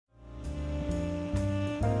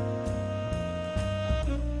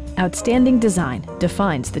Outstanding design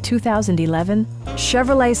defines the 2011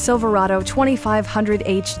 Chevrolet Silverado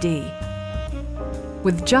 2500HD.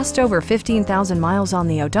 With just over 15,000 miles on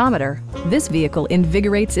the odometer, this vehicle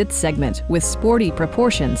invigorates its segment with sporty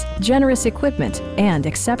proportions, generous equipment, and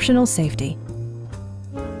exceptional safety.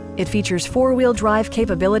 It features four-wheel drive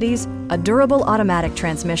capabilities, a durable automatic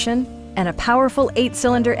transmission, and a powerful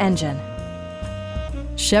 8-cylinder engine.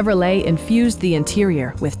 Chevrolet infused the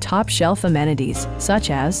interior with top-shelf amenities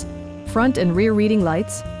such as front and rear reading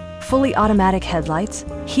lights, fully automatic headlights,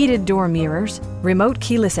 heated door mirrors, remote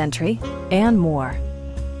keyless entry, and more.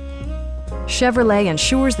 Chevrolet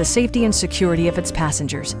ensures the safety and security of its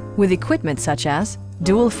passengers with equipment such as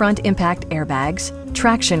dual front impact airbags,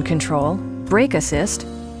 traction control, brake assist,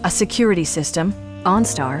 a security system,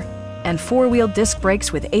 OnStar, and four-wheel disc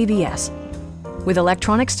brakes with ABS. With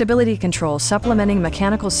electronic stability control supplementing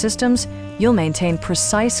mechanical systems, you'll maintain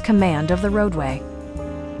precise command of the roadway.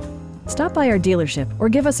 Stop by our dealership or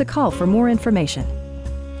give us a call for more information.